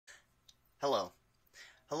Hello.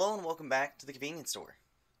 Hello and welcome back to the convenience store.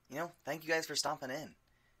 Thank you guys for stopping in.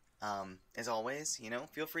 As always,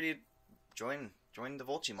 feel free to join the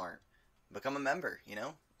Volchy Mart. Become a member,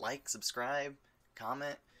 like, subscribe,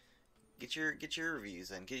 comment, get your reviews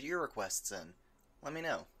in, get your requests in. Let me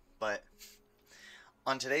know. But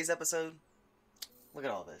on today's episode, look at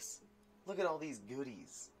all this. Look at all these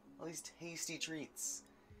goodies. All these tasty treats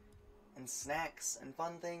and snacks and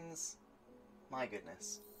fun things. My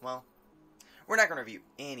goodness. Well, we're not going to review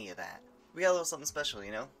any of that. We got a little something special,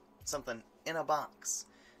 Something in a box.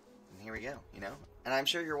 And here we go, And I'm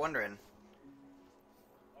sure you're wondering,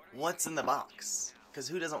 what's in the box? Because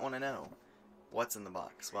who doesn't want to know what's in the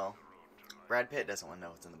box? Well, Brad Pitt doesn't want to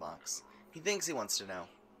know what's in the box. He thinks he wants to know,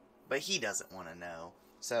 but he doesn't want to know.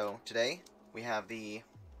 So, today, we have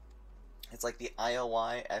it's like the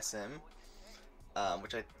ILYSM,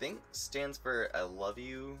 which I think stands for I love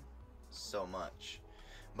you so much.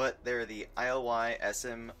 But they're the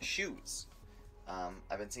ILYSM shoes.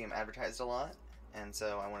 I've been seeing them advertised a lot, and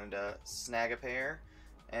so I wanted to snag a pair,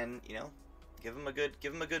 and give them a good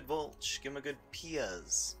Volch, give them a good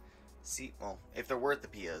Pias. See, well, if they're worth the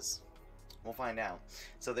Pias, we'll find out.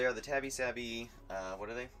 So they are the Tabi Savvy. What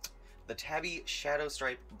are they? The Tabi Shadow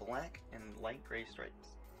Stripe Black and Light Gray stripes.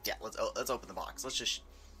 Yeah, let's open the box. Let's just.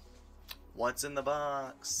 What's in the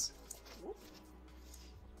box?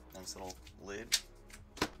 Nice little lid.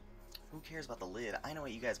 Who cares about the lid? I know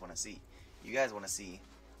what you guys want to see. You guys want to see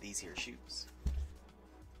these here shoes.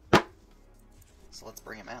 So let's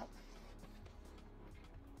bring them out.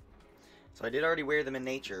 So I did already wear them in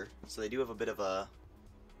nature, so they do have a bit of a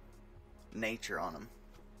nature on them.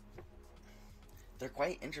 They're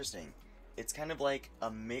quite interesting. It's kind of like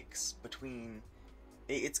a mix between...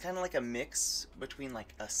 It's kind of like a mix between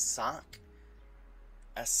like a sock,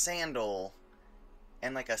 a sandal,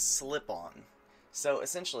 and like a slip-on. So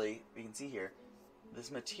essentially, you can see here,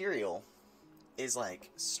 this material is like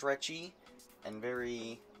stretchy and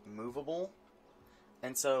very movable.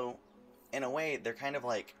 And so, in a way, they're kind of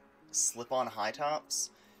like slip-on high tops.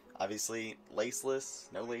 Obviously,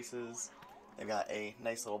 laceless, no laces. They've got a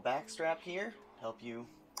nice little back strap here to help you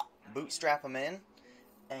bootstrap them in.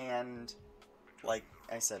 And like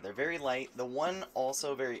I said, they're very light. The one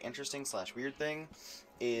also very interesting / weird thing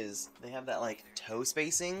is they have that like toe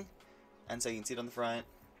spacing. And so you can see it on the front,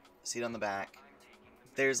 see it on the back.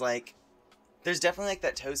 There's definitely like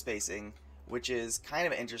that toe spacing, which is kind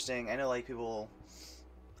of interesting. I know like people,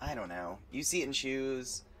 I don't know, you see it in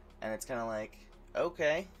shoes, and it's kind of like,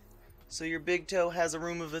 okay, so your big toe has a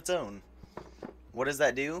room of its own. What does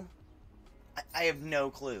that do? I have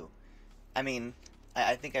no clue. I mean,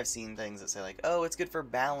 I think I've seen things that say like, oh, it's good for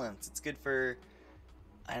balance. It's good for,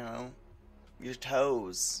 I don't know, your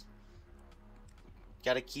toes.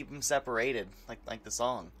 Gotta keep them separated, like the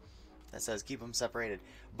song that says keep them separated.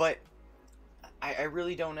 But I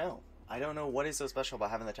really don't know. I don't know what is so special about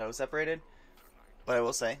having the toes separated. But I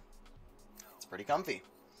will say, it's pretty comfy.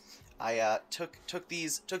 I took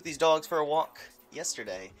these dogs for a walk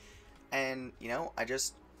yesterday, and I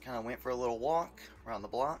just kind of went for a little walk around the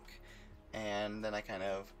block, and then I kind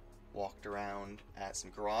of walked around at some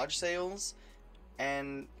garage sales,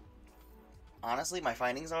 and honestly, my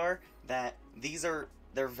findings are that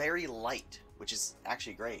they're very light, which is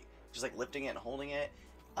actually great. Just like lifting it and holding it.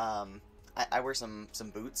 I wear some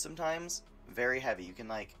boots sometimes, very heavy. You can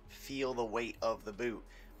like feel the weight of the boot,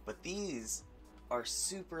 but these are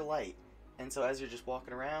super light. And so as you're just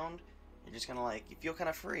walking around, you're just kind of like, you feel kind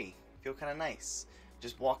of free, feel kind of nice,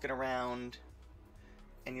 just walking around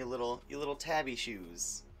in your little Tabi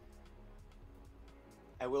shoes.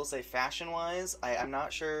 I will say, fashion-wise, I'm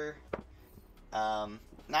not sure.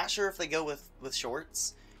 Not sure if they go with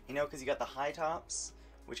shorts, because you got the high tops,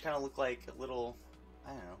 which kind of look like a little,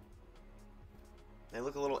 I don't know, they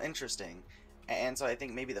look a little interesting. And so I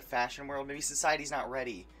think maybe the fashion world, maybe society's not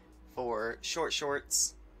ready for short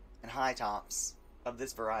shorts and high tops of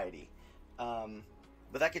this variety. But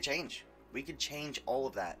that could change. We could change all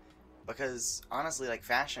of that, because honestly, like,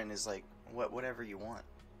 fashion is like whatever you want.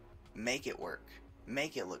 Make it work.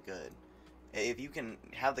 Make it look good. If you can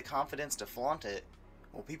have the confidence to flaunt it,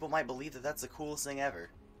 well, people might believe that that's the coolest thing ever.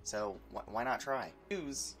 So why not try?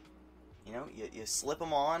 Shoes, you slip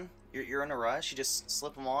them on. You're in a rush. You just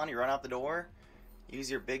slip them on. You run out the door.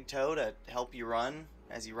 Use your big toe to help you run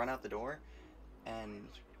as you run out the door, and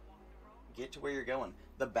get to where you're going.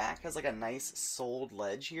 The back has like a nice soled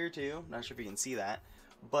ledge here too. Not sure if you can see that,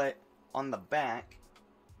 but on the back,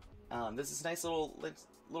 this is a nice little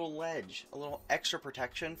ledge, a little extra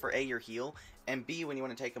protection for A, your heel, and B, when you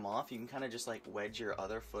want to take them off, you can kind of just like wedge your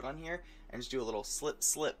other foot on here and just do a little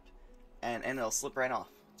slip, and it'll slip right off.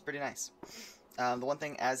 It's pretty nice. The one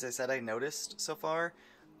thing, as I said, I noticed so far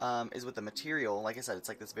is with the material. Like I said, it's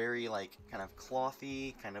like this very like kind of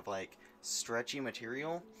clothy, kind of like stretchy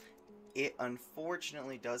material. It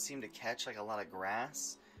unfortunately does seem to catch like a lot of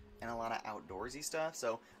grass and a lot of outdoorsy stuff.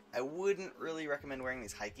 So I wouldn't really recommend wearing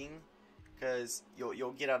these hiking, because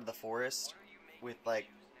you'll get out of the forest with like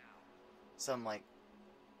some like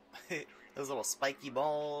those little spiky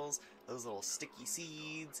balls, those little sticky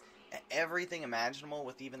seeds, everything imaginable,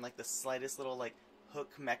 with even like the slightest little like hook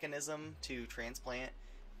mechanism to transplant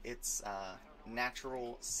its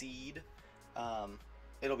natural seed.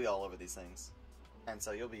 It'll be all over these things, and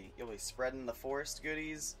so you'll be spreading the forest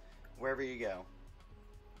goodies wherever you go.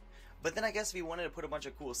 But then I guess if you wanted to put a bunch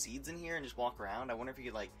of cool seeds in here and just walk around, I wonder if you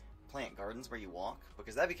could like plant gardens where you walk,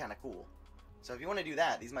 because that'd be kind of cool. So if you want to do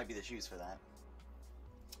that, these might be the shoes for that.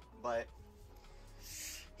 But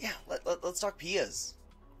yeah, let's talk Pias.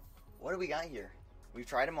 What do we got here? We've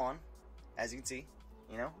tried them on, as you can see.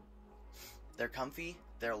 You know, they're comfy,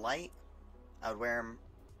 they're light. I would wear them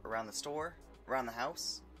around the store, around the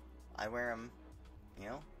house. I wear them, you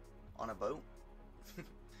know, on a boat.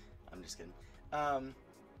 I'm just kidding.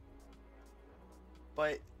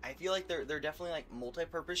 But I feel like they're definitely like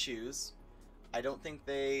multi-purpose shoes. I don't think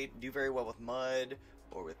they do very well with mud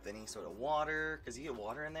or with any sort of water, because you get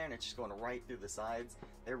water in there and it's just going right through the sides.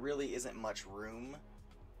 There really isn't much room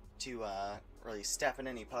to really step in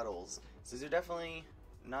any puddles. So these are definitely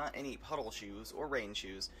not any puddle shoes or rain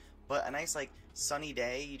shoes, but a nice like sunny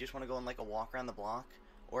day, you just want to go on like a walk around the block,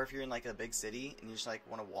 or if you're in like a big city and you just like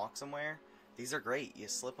want to walk somewhere, these are great. You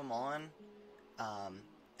slip them on,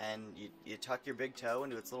 and you tuck your big toe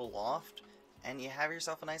into its little loft, and you have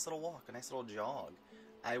yourself a nice little walk, a nice little jog.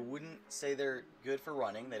 I wouldn't say they're good for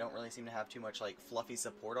running. They don't really seem to have too much like fluffy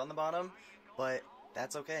support on the bottom, but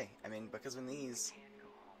that's okay. I mean, because in these,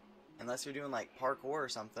 unless you're doing like parkour or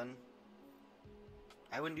something,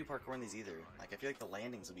 I wouldn't do parkour in these either. Like, I feel like the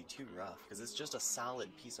landings would be too rough, because it's just a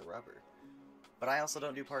solid piece of rubber. But I also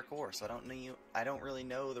don't do parkour, so I don't really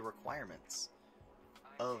know the requirements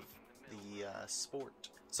of the sport.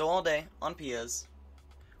 So all day on Pias,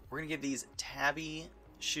 we're gonna give these Tabi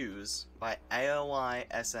shoes by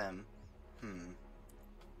ILYSM.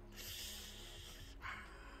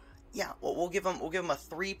 Yeah, well, we'll give them a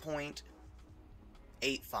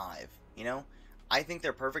 3.85. You know, I think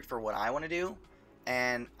they're perfect for what I want to do,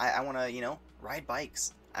 and I want to, you know, ride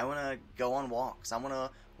bikes. I want to go on walks. I want to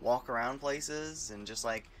walk around places and just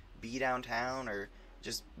like be downtown or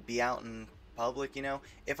just be out in public. You know,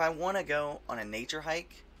 if I want to go on a nature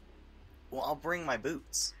hike, well, I'll bring my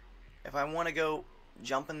boots. If I want to go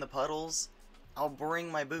jump in the puddles, I'll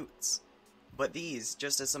bring my boots. But these,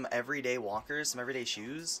 just as some everyday walkers, some everyday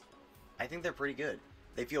shoes, I think they're pretty good.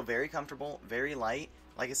 They feel very comfortable, very light.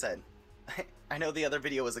 Like I said, I know the other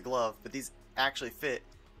video was a glove, but these actually fit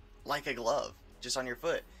like a glove, just on your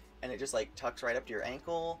foot. And it just like tucks right up to your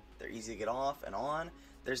ankle. They're easy to get off and on.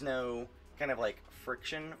 There's no kind of like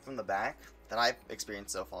friction from the back that I've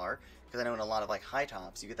experienced so far. Because I know in a lot of like high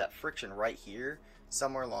tops, you get that friction right here,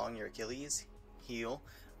 somewhere along your Achilles heel.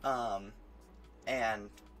 And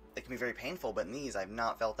it can be very painful, but in these, I've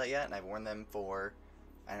not felt that yet. And I've worn them for,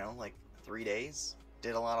 I don't know, like 3 days.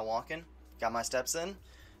 Did a lot of walking. Got my steps in.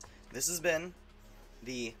 This has been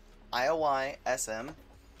the ILYSM,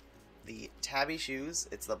 the Tabi shoes.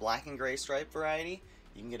 It's the black and gray stripe variety.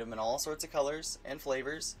 You can get them in all sorts of colors and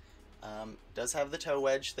flavors. Does have the toe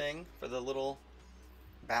wedge thing for the little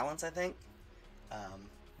balance, I think.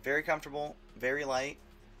 Very comfortable, very light,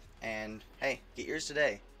 and hey, get yours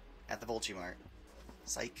today at the Volchy Mart.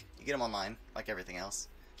 Psych, you get them online, like everything else.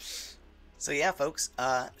 So yeah, folks,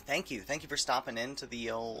 thank you for stopping in to the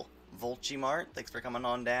old Volchy Mart. Thanks for coming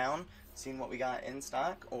on down, seeing what we got in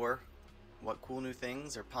stock, or what cool new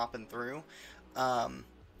things are popping through.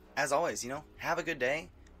 As always, you know, have a good day,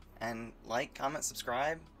 and like, comment,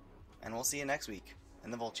 subscribe, and we'll see you next week in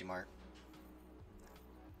the Volchy Mart.